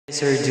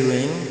Guys are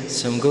doing,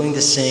 so I'm going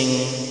to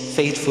sing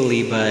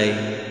Faithfully by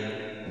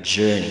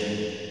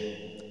Journey.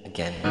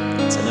 Again,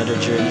 it's another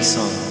Journey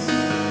song.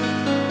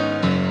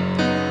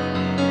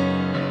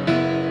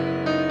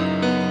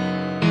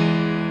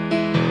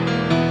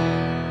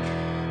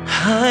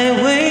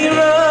 Highway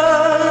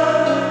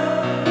run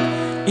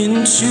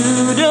into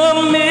the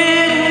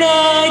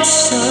midnight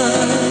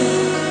sun.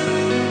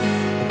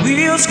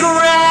 Wheels go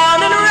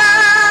round and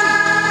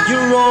round,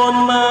 you're on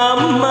my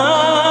mind.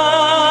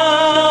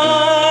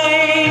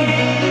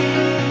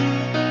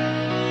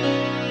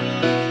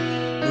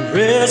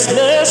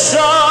 Restless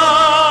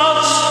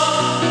hearts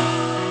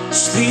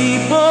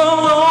sleep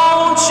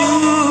alone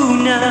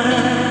tonight,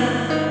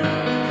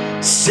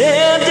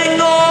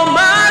 sending all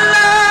my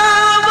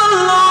love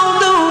along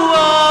the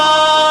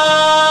wire.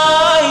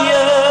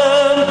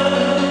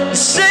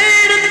 Say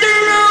that the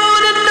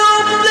road and no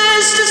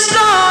place to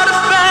start a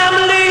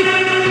family.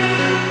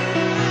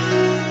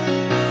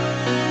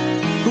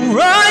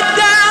 Right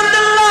down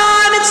the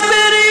line, it's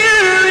been you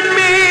and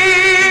me.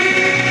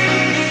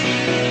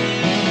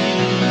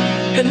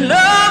 And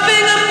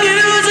loving a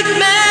music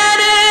man,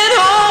 it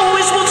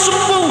always was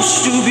supposed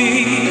to be.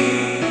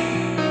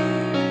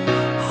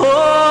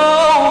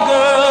 Oh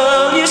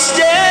girl, you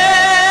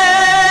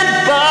stand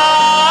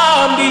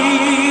by me.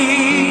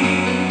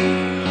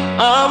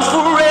 I'm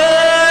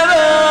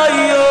forever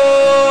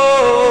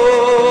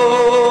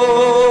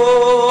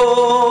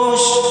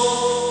yours,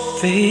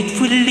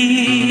 faithfully.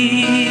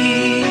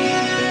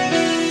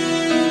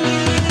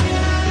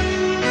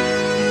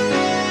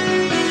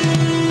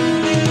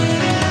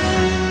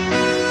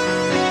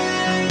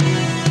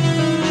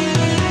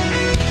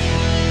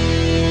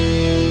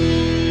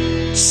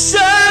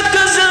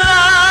 Circus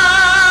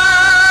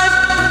life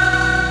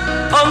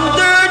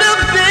under the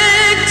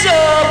big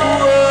top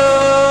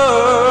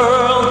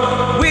world.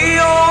 We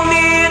all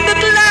need the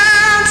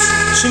clowns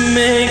to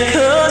make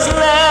us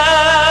laugh.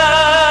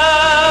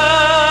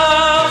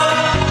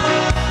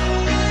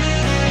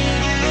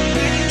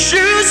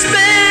 Through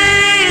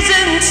space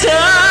and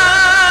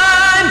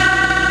time,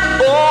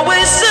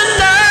 always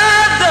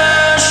another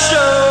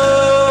show.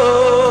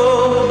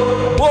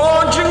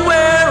 Wondering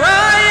where I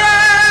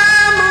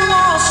am,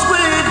 lost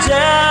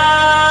without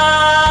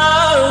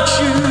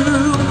you,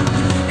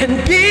 and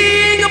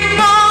being